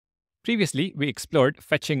Previously, we explored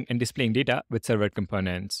fetching and displaying data with server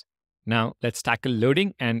components. Now, let's tackle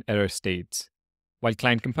loading and error states. While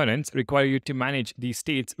client components require you to manage these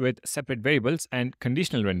states with separate variables and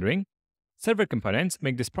conditional rendering, server components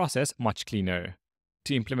make this process much cleaner.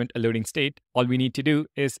 To implement a loading state, all we need to do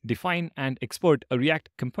is define and export a React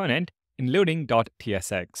component in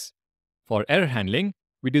loading.tsx. For error handling,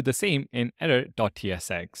 we do the same in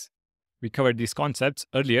error.tsx. We covered these concepts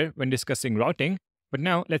earlier when discussing routing, but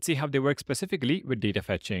now let's see how they work specifically with data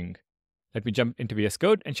fetching. Let me jump into VS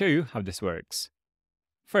Code and show you how this works.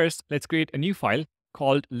 First, let's create a new file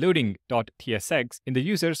called loading.tsx in the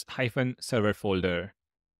users-server folder.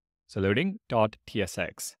 So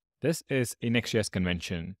loading.tsx. This is a Next.js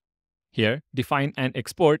convention. Here, define and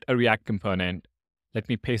export a React component. Let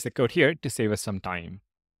me paste the code here to save us some time.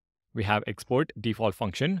 We have export default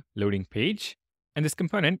function, loading page, and this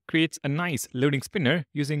component creates a nice loading spinner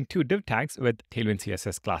using two div tags with Tailwind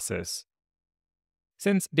CSS classes.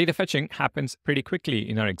 Since data fetching happens pretty quickly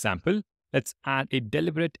in our example, let's add a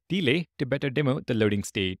deliberate delay to better demo the loading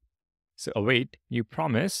state. So await new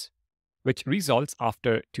promise, which results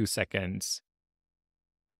after 2 seconds.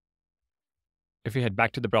 If we head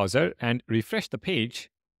back to the browser and refresh the page,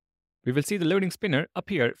 we will see the loading spinner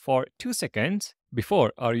appear for 2 seconds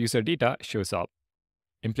before our user data shows up.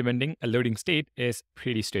 Implementing a loading state is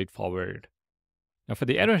pretty straightforward. Now for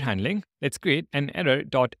the error handling, let's create an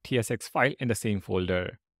error.tsx file in the same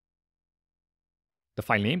folder. The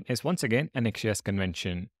file name is once again a Next.js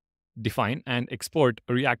convention. Define and export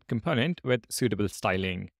a React component with suitable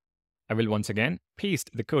styling. I will once again paste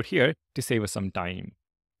the code here to save us some time.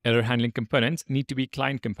 Error handling components need to be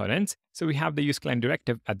client components, so we have the useClient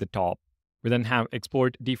directive at the top. We then have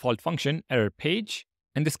export default function error page,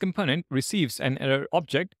 and this component receives an error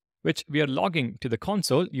object which we are logging to the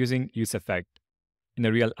console using useEffect. In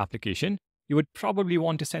a real application, you would probably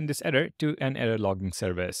want to send this error to an error logging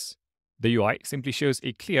service. The UI simply shows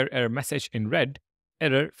a clear error message in red,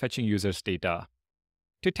 error fetching users data.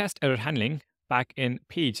 To test error handling, back in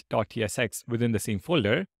page.tsx within the same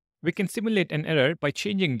folder, we can simulate an error by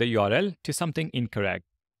changing the URL to something incorrect.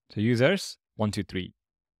 So users 123.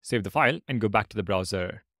 Save the file and go back to the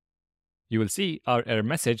browser. You will see our error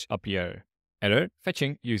message appear. Error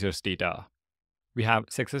fetching users data. We have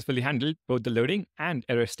successfully handled both the loading and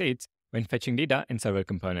error states when fetching data in server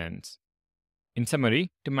components. In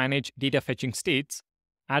summary, to manage data fetching states,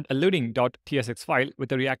 add a loading.tsx file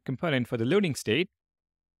with a React component for the loading state,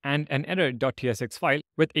 and an error.tsx file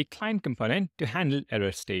with a client component to handle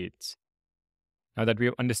error states. Now that we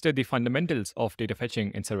have understood the fundamentals of data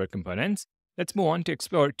fetching in server components, let's move on to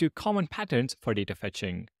explore 2 common patterns for data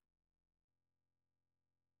fetching.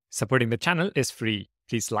 Supporting the channel is free.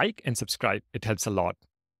 Please like and subscribe. It helps a lot.